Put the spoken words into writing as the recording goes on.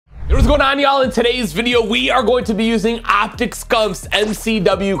going on, y'all? In today's video, we are going to be using Scump's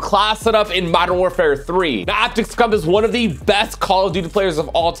MCW class setup in Modern Warfare 3. Now, Scump is one of the best Call of Duty players of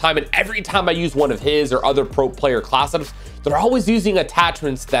all time, and every time I use one of his or other pro player class setups, they're always using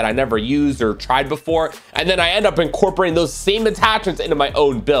attachments that I never used or tried before, and then I end up incorporating those same attachments into my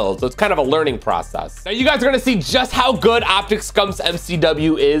own build. So it's kind of a learning process. Now, you guys are gonna see just how good Scump's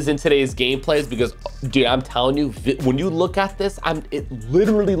MCW is in today's gameplays because, dude, I'm telling you, when you look at this, it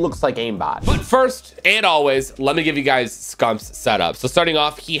literally looks like AIMBOT. But first, and always, let me give you guys Scump's setup. So starting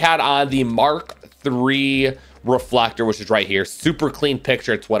off, he had on the Mark III reflector, which is right here. Super clean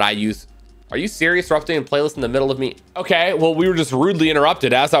picture. It's what I use. Are you serious? We're updating a playlist in the middle of me. Okay, well, we were just rudely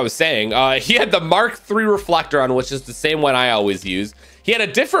interrupted as I was saying. He had the Mark III reflector on, which is the same one I always use. He had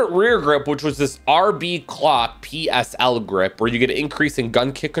a different rear grip, which was this RB clock PSL grip, where you get an increase in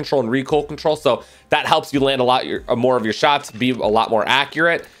gun kick control and recoil control. So that helps you land a lot more of your shots, be a lot more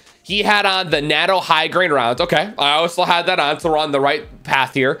accurate. He had on the NATO high grain rounds. Okay, I also had that on, so we're on the right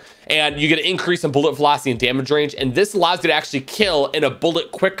path here. And you get an increase in bullet velocity and damage range. And this allows you to actually kill in a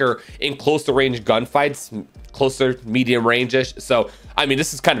bullet quicker in closer range gunfights, closer medium range-ish. So, I mean,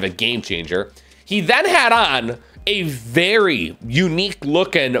 this is kind of a game changer. He then had on a very unique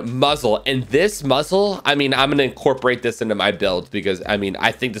looking muzzle. And this muzzle, I mean, I'm going to incorporate this into my build because, I mean,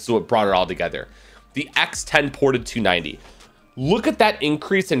 I think this is what brought it all together. The X10 ported 290. Look at that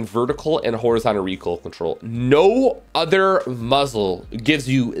increase in vertical and horizontal recoil control. No other muzzle gives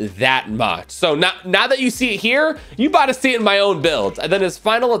you that much. So now that you see it here, you about to see it in my own builds. And then his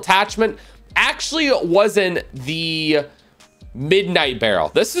final attachment actually wasn't the Midnight barrel.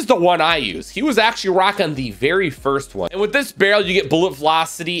 This is the one I use. He was actually rocking the very first one. And with this barrel, you get bullet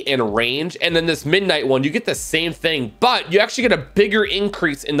velocity and range. And then this Midnight one, you get the same thing, but you actually get a bigger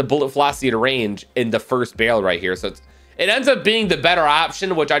increase in the bullet velocity and range in the first barrel right here. So it ends up being the better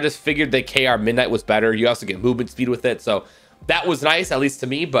option, which I just figured the KR Midnight was better. You also get movement speed with it. So that was nice, at least to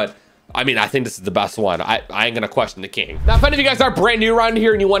me. But I mean, I think this is the best one. I ain't gonna question the king. Now, if any of you guys are brand new around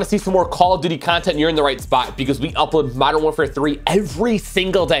here and you want to see some more Call of Duty content, you're in the right spot because we upload Modern Warfare 3 every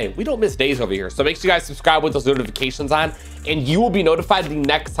single day. We don't miss days over here. So make sure you guys subscribe with those notifications on and you will be notified the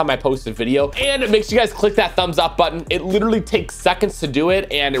next time I post a video. And make sure you guys click that thumbs up button. It literally takes seconds to do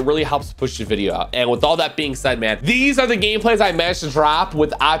it and it really helps push the video out. And with all that being said, man, these are the gameplays I managed to drop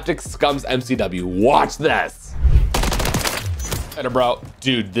with Scump's MCW. Watch this. And bro,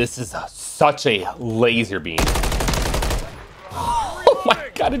 dude, this is such a laser beam. Oh my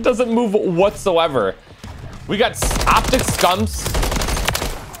God, it doesn't move whatsoever. We got Scump's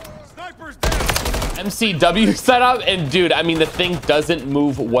MCW setup, and dude, I mean, the thing doesn't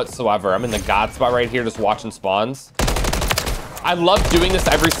move whatsoever. I'm in the God spot right here, just watching spawns. I love doing this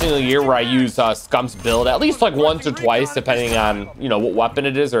every single year where I use Scump's build, at least like once or twice, depending on, you know, what weapon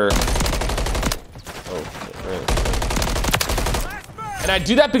it is or... And I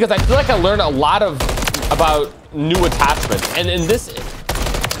do that because I feel like I learn a lot about new attachments. And in this,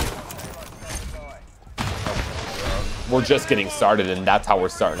 we're just getting started, and that's how we're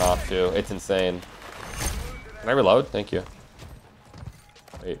starting off too. It's insane. Can I reload? Thank you.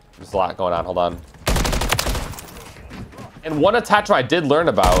 Wait, there's a lot going on. Hold on. And one attachment I did learn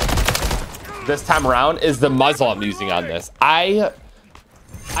about this time around is the muzzle I'm using on this. I've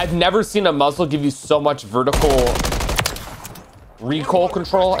never seen a muzzle give you so much vertical recoil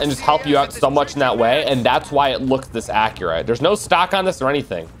control and just help you out so much in that way, and that's why it looks this accurate. There's no stock on this or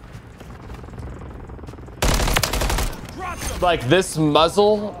anything. Like, this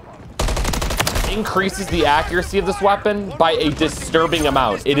muzzle increases the accuracy of this weapon by a disturbing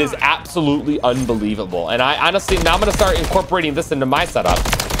amount. It is absolutely unbelievable, and I honestly, now I'm gonna start incorporating this into my setup.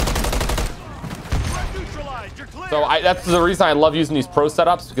 So that's the reason I love using these pro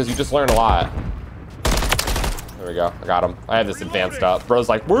setups, because you just learn a lot. There we go. I got him. I have this advanced up. Bro's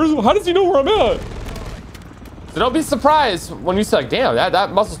like, how does he know where I'm at? So don't be surprised when you say, like, damn,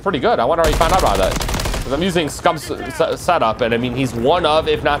 that muscle's pretty good. I wonder how you found out about that. Because I'm using Scump's setup, and I mean, he's one of,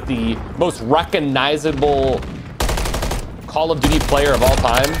 if not the most recognizable Call of Duty player of all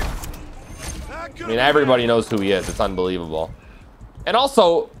time. I mean, everybody knows who he is. It's unbelievable. And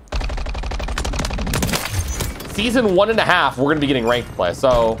also, season 1.5, we're going to be getting ranked play.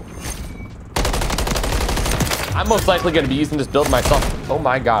 So I'm most likely going to be using this build myself. Oh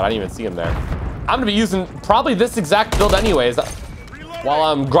my God, I didn't even see him there. I'm going to be using probably this exact build anyways while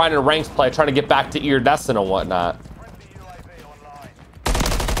I'm grinding ranks play, trying to get back to iridescent and whatnot.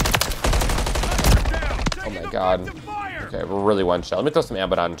 Oh my God. Okay, we're really one shot. Let me throw some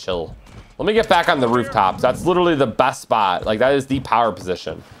AIMBOT on chill. Let me get back on the rooftops. That's literally the best spot. Like, that is the power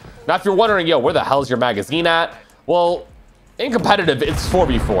position. Now, if you're wondering, yo, where the hell is your magazine at? Well, In competitive, it's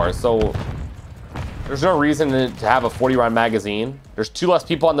 4v4, so there's no reason to have a 40-round magazine. There's 2 less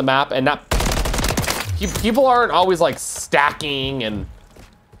people on the map, and people aren't always like stacking and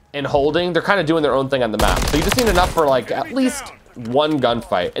holding. They're kind of doing their own thing on the map. So you just need enough for like at least 1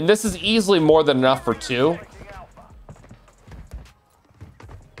 gunfight, and this is easily more than enough for 2.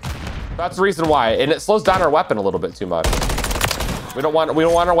 That's the reason why, and it slows down our weapon a little bit too much. We don't want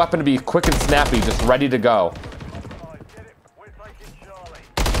our weapon to be quick and snappy, just ready to go.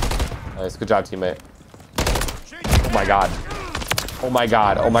 Nice, good job, teammate. Oh my god. Oh my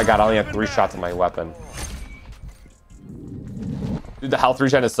god. Oh my god. I only have 3 shots on my weapon. Dude, the health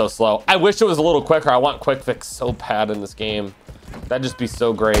regen is so slow. I wish it was a little quicker. I want quick fix so bad in this game. That'd just be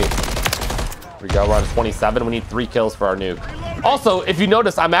so great. Here we go. We're on 27. We need 3 kills for our nuke. Also, if you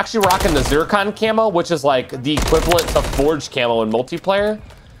notice, I'm actually rocking the Zircon camo, which is like the equivalent to Forge camo in multiplayer.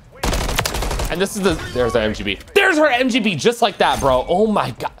 And this is there's our MGB. There's our MGB, just like that, bro. Oh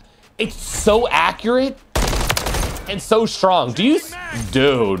my god. It's so accurate and so strong. Dude.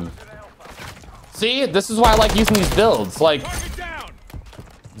 See, this is why I like using these builds. Like,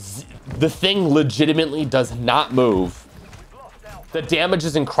 the thing legitimately does not move. The damage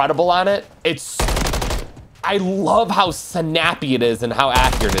is incredible on it. I love how snappy it is and how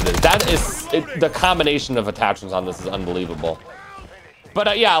accurate it is. The combination of attachments on this is unbelievable.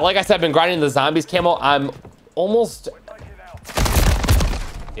 But yeah, like I said, I've been grinding the zombies camo. I'm almost...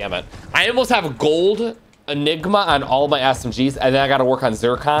 Damn it. I almost have gold Enigma on all my SMGs, and then I got to work on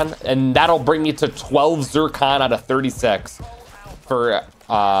Zircon, and that'll bring me to 12 Zircon out of 36 for,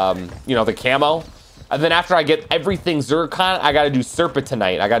 you know, the camo. And then after I get everything Zircon, I got to do Serpent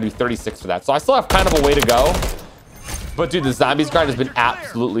tonight. I got to do 36 for that. So I still have kind of a way to go. But dude, the zombies grind has been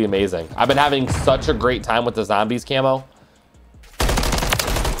absolutely amazing. I've been having such a great time with the zombies camo.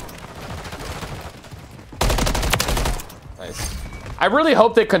 Nice. I really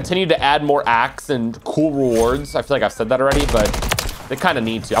hope they continue to add more acts and cool rewards. I feel like I've said that already, but they kind of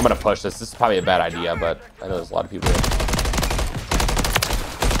need to. I'm going to push this. This is probably a bad idea, but I know there's a lot of people here.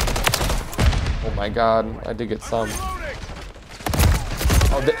 Oh my god, I did get some.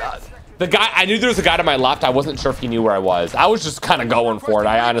 Oh, the guy, I knew there was a guy to my left. I wasn't sure if he knew where I was. I was just kind of going for it.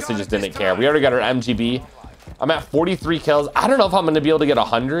 I honestly just didn't care. We already got our MGB. I'm at 43 kills. I don't know if I'm going to be able to get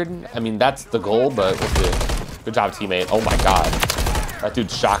 100. I mean, that's the goal, but we'll see. Good job, teammate. Oh my god. That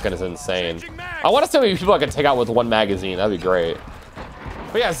dude's shotgun is insane. I want to see how many people I can take out with 1 magazine. That'd be great.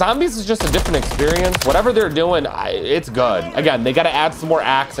 But yeah, zombies is just a different experience. Whatever they're doing, it's good. Again, they got to add some more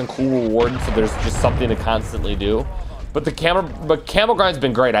acts and cool rewards, so there's just something to constantly do. But the camo grind's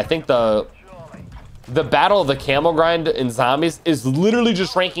been great. I think the battle of the camo grind in zombies is literally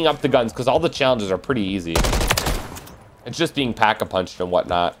just ranking up the guns, because all the challenges are pretty easy. It's just being pack-a-punched and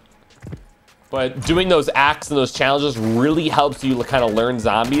whatnot. But doing those acts and those challenges really helps you kind of learn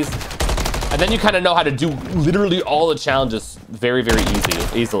zombies. And then you kind of know how to do literally all the challenges very, very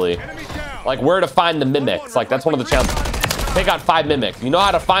easily. Like where to find the mimics. Like that's one of the challenges. Take out 5 mimics. You know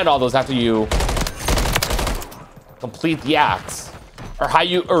how to find all those after you complete the acts. Or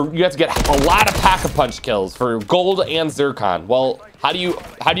you have to get a lot of pack-a-punch kills for gold and Zircon. Well,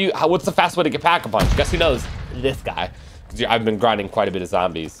 what's the fast way to get pack-a-punch? Guess who knows? This guy. Because I've been grinding quite a bit of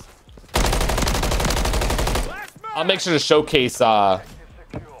zombies. I'll make sure to showcase, I'll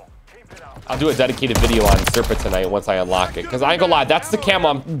do a dedicated video on Serpent tonight once I unlock it. Because I ain't gonna lie, that's the camo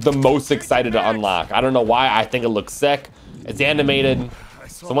I'm the most excited to unlock. I don't know why, I think it looks sick. It's animated.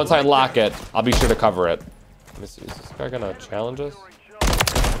 So once I unlock it, I'll be sure to cover it. Let me see, is this guy gonna challenge us?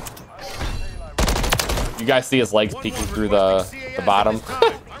 You guys see his legs peeking through the bottom?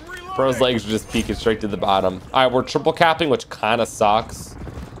 Bro's legs are just peeking straight to the bottom. All right, we're triple capping, which kind of sucks.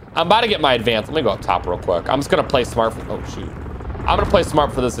 I'm about to get my advanced. Let me go up top real quick. I'm just gonna play smart for, oh shoot. I'm gonna play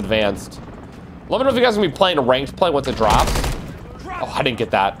smart for this advanced. Let me know if you guys are gonna be playing a ranked play once it drops. Oh, I didn't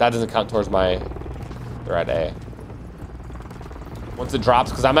get that. That doesn't count towards my, they're at A. Once it drops,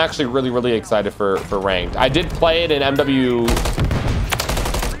 because I'm actually really, really excited for ranked. I did play it in MW2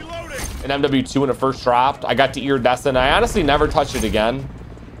 when it first dropped. I got to Iridescent. I honestly never touched it again.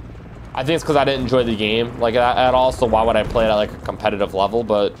 I think it's because I didn't enjoy the game like at all, so why would I play it at like a competitive level?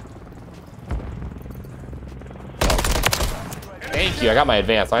 But thank you, I got my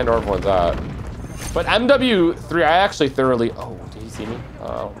advance. I know everyone's at. But MW3, I actually thoroughly, oh, did he see me? Oh,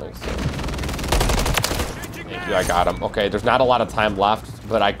 I don't think so. Thank you, I got him. Okay, there's not a lot of time left,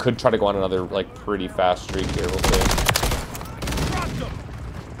 but I could try to go on another like pretty fast streak here. We'll see.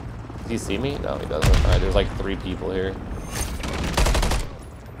 Does he see me? No, he doesn't. All right, there's like 3 people here.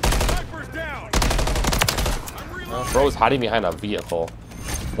 Bro's hiding behind a vehicle.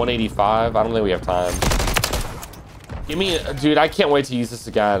 185. I don't think we have time. Give me, dude, I can't wait to use this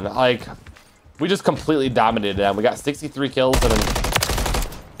again. Like, we just completely dominated them. We got 63 kills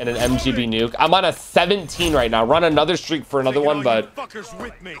and an MGB nuke. I'm on a 17 right now. Run another streak for another one, but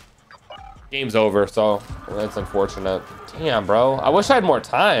game's over, so that's unfortunate. Damn, bro. I wish I had more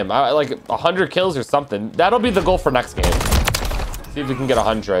time. Like 100 kills or something. That'll be the goal for next game. See if we can get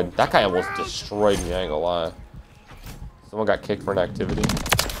 100. That guy almost destroyed me, I ain't gonna lie. Someone got kicked for an activity.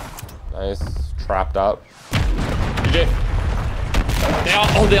 Nice. Trapped up. GG.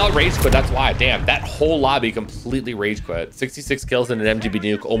 They all rage quit. That's why. Damn, that whole lobby completely rage quit. 66 kills and an MGB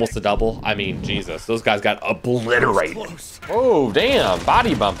nuke, almost a double. I mean, Jesus, those guys got obliterated. Oh, damn,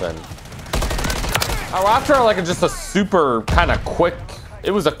 body bumping. Oh, after like just a super kind of quick,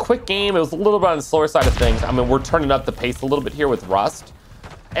 it was a quick game. It was a little bit on the slower side of things. I mean, we're turning up the pace a little bit here with Rust,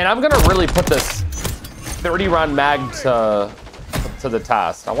 and I'm gonna really put this 30 round mag to the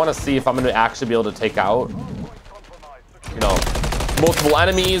test. I want to see if I'm gonna actually be able to take out, you know, multiple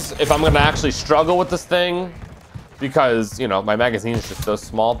enemies, if I'm gonna actually struggle with this thing, because, you know, my magazine is just so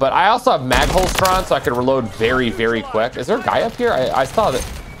small. But I also have mag holster on, so I can reload very, very quick. Is there a guy up here? I saw that.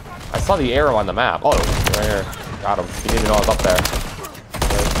 I saw the arrow on the map. Oh, right here. Got him. He didn't even know I was up there.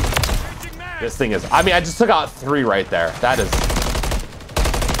 This thing is, I mean, I just took out 3 right there. That is,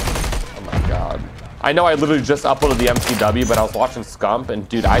 oh my God. I know I literally just uploaded the MCW, but I was watching Scump, and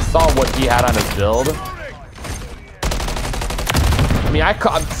dude, I saw what he had on his build. I mean,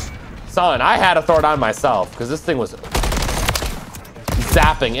 son, I had to throw it on myself because this thing was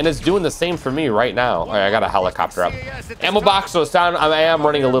zapping, and it's doing the same for me right now. All right, I got a helicopter up. Ammo box goes down. I am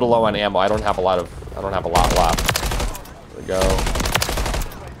running a little low on ammo. I don't have a lot left. There we go.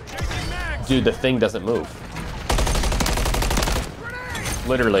 Dude, the thing doesn't move.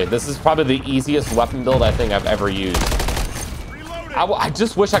 Literally, this is probably the easiest weapon build I think I've ever used. I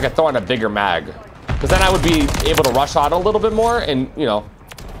just wish I could throw in a bigger mag, because then I would be able to rush on a little bit more, and you know.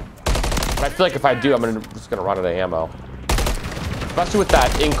 But I feel like if I do, I'm just gonna run out of ammo, especially with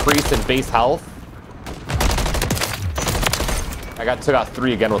that increase in base health. I took out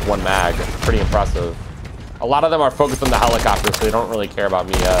 3 again with 1 mag. Pretty impressive. A lot of them are focused on the helicopter, so they don't really care about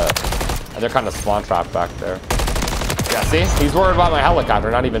me yet. And they're kind of spawn trapped back there. Yeah, see? He's worried about my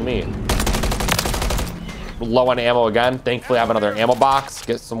helicopter, not even me. Low on ammo again. Thankfully, I have another ammo box.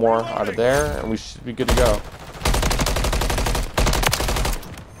 Get some more out of there, and we should be good to go.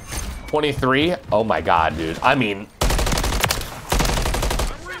 23. Oh my God, dude. I mean,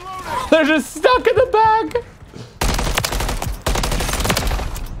 they're just stuck in the bag.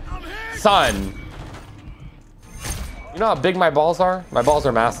 Son, you know how big my balls are? My balls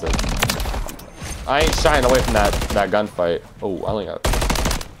are massive. I ain't shying away from that gunfight. Oh, I only got.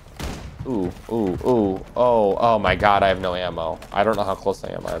 Ooh. Oh my God, I have no ammo. I don't know how close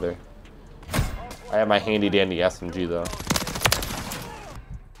I am either. I have my handy dandy SMG though.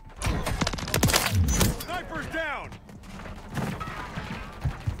 Sniper's down.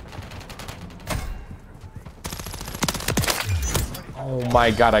 Oh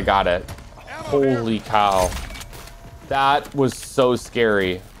my God, I got it. Holy cow. That was so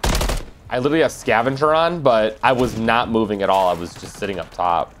scary. I literally have scavenger on, but I was not moving at all. I was just sitting up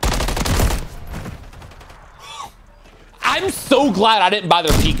top. I'm so glad I didn't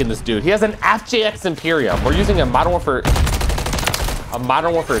bother peeking this dude. He has an FJX Imperium. We're using a Modern Warfare 2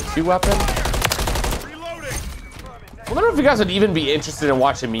 weapon. I wonder if you guys would even be interested in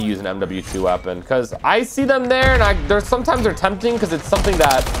watching me use an MW2 weapon, because I see them there, and sometimes they're tempting because it's something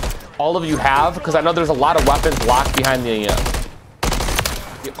that all of you have, because I know there's a lot of weapons locked behind the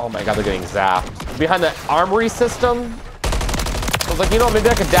oh my God, they're getting zapped. Behind the armory system. I was like, you know, maybe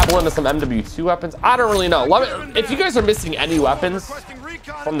I could dabble into some MW2 weapons. I don't really know. If you guys are missing any weapons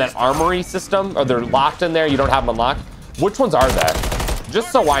from that armory system, or they're locked in there, you don't have them unlocked, which ones are they?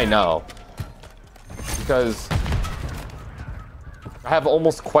 Just so I know. Because I have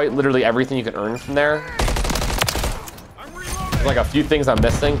almost quite literally everything you can earn from there. There's like a few things I'm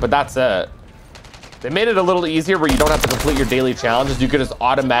missing, but that's it. They made it a little easier where you don't have to complete your daily challenges. You can just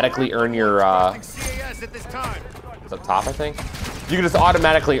automatically earn your, it's up top, I think. You can just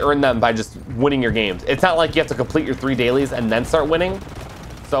automatically earn them by just winning your games. It's not like you have to complete your 3 dailies and then start winning.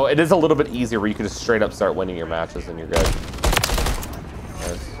 So it is a little bit easier where you can just straight up start winning your matches and you're good.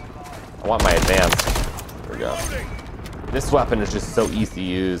 I want my advance. There we go. This weapon is just so easy to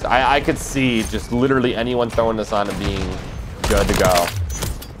use. I could see just literally anyone throwing this on and being good to go.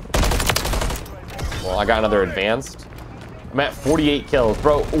 Well, I got another advanced. I'm at 48 kills.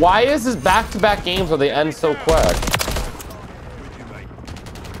 Bro, why is this back-to-back games where they end so quick?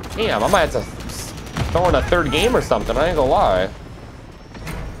 Damn, I might have to throw in a 3rd game or something. I ain't gonna lie.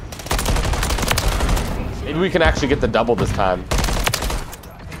 Maybe we can actually get the double this time.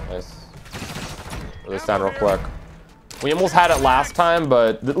 Nice. Throw this down real quick. We almost had it last time,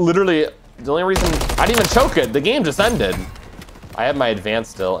 but literally the only reason I didn't even choke it, the game just ended. I have my advance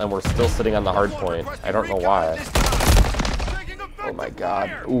still, and we're still sitting on the hard point. I don't know why. Oh my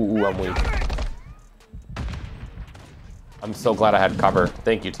god. Ooh, I'm weak. I'm so glad I had cover.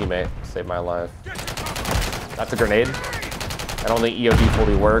 Thank you, teammate. Saved my life. That's a grenade. I don't think EOD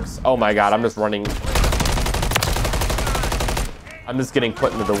fully works. Oh my god, I'm just running. I'm just getting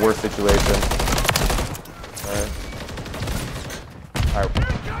put into the worst situation. Alright.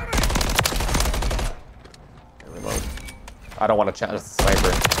 Reload. I don't want to challenge the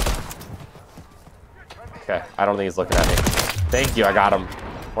sniper. Okay, I don't think he's looking at me. Thank you, I got him.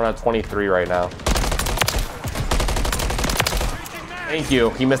 We're on 23 right now. Thank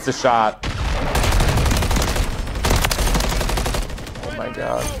you, he missed a shot. Oh my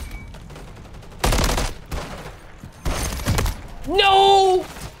god. No!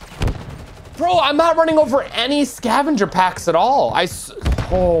 Bro, I'm not running over any scavenger packs at all.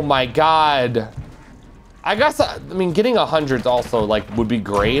 Oh my god. I guess, I mean, getting 100s also, like, would be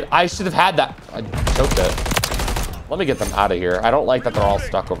great. I should have had that. I choked it. Let me get them out of here. I don't like that they're all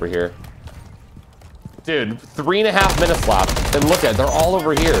stuck over here. Dude, 3.5 minutes left. And look at it, they're all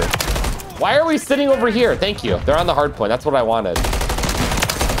over here. Why are we sitting over here? Thank you. They're on the hard point. That's what I wanted.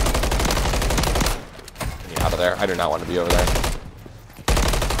 Get out of there. I do not want to be over there.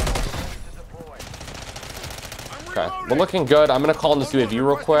 Okay, we're looking good. I'm gonna call in this UAV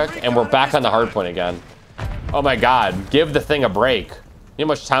real quick, and we're back on the hard point again. Oh my god, give the thing a break. You know how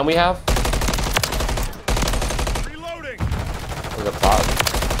much time we have? Reloading. Look at top.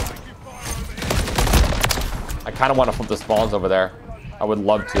 I kind of want to flip the spawns over there. I would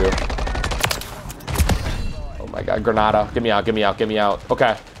love to. Oh my god, Granada. Get me out, get me out, get me out.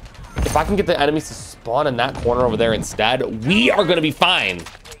 Okay. If I can get the enemies to spawn in that corner over there instead, we are gonna be fine.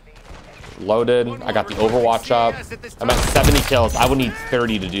 Loaded. I got the Overwatch up. I'm at 70 kills. I would need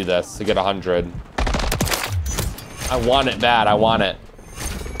 30 to do this, to get 100. I want it bad. I want it.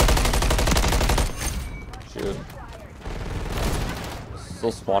 Shoot.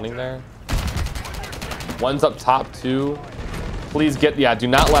 Still spawning there. One's up top, too. Please get... Yeah, do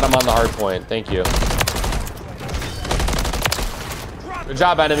not let him on the hard point. Thank you. Good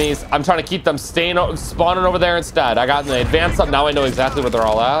job, enemies. I'm trying to keep them spawning over there instead. I got the advance up. Now I know exactly where they're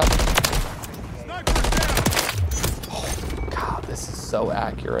all at. So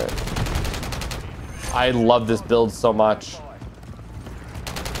accurate. I love this build so much.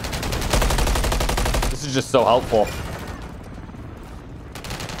 This is just so helpful.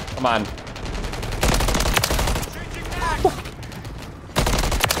 Come on.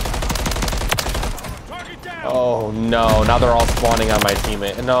 Oh no, now they're all spawning on my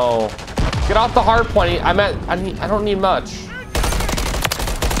teammate. No. Get off the hard point. I don't need much.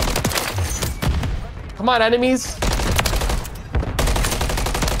 Come on, enemies.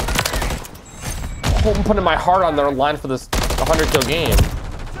 I'm putting my heart on their line for this 100 kill game.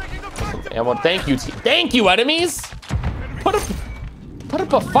 Ammo. Thank you, thank you, enemies. Put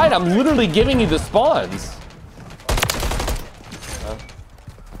up a fight. I'm literally giving you the spawns.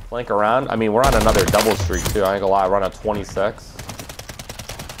 Flank around. I mean, we're on another double streak too. I ain't gonna lie. We're on a 26.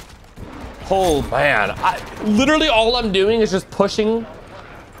 Oh man, literally all I'm doing is just pushing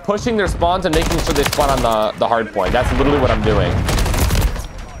their spawns and making sure they spawn on the hard point. That's literally what I'm doing.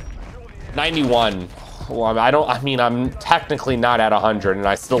 91. Well, I'm technically not at 100, and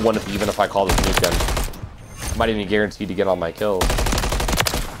I still wouldn't even if I call this nuke in. I might even guarantee to get all my kills.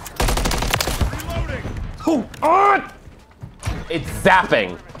 It's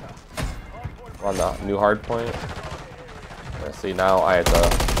zapping. We're on the new hard point. Let's see, now I have to...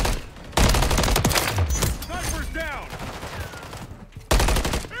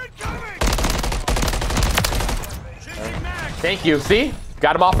 Thank you. See?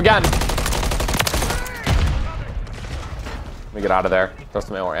 Got him off again. Let me get out of there. Throw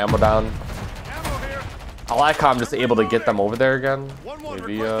some more ammo down. I like how I'm just able to get them over there again.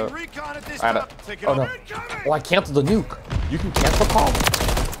 Maybe, I gotta... Oh, no. Oh, I canceled the nuke. You can cancel call?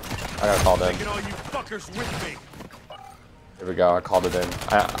 I gotta call it in. Here we go. I called it in.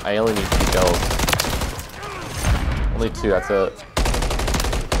 I only need 2 kills. Only 2. That's it.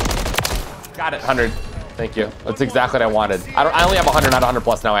 Got it. 100. Thank you. That's exactly what I wanted. I only have 100, not 100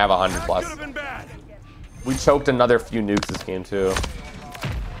 plus. Now I have 100 plus. We choked another few nukes this game too.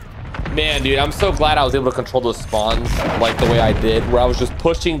 Man, dude, I'm so glad I was able to control those spawns like the way I did, where I was just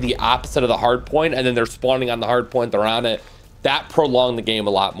pushing the opposite of the hard point, and then they're spawning on the hard point. They're on it. that prolonged the game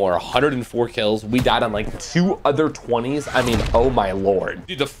a lot more. 104 kills. We died on like 2 other 20s. I mean, oh my lord.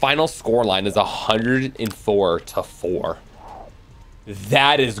 Dude, the final score line is 104 to 4.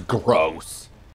 That is gross.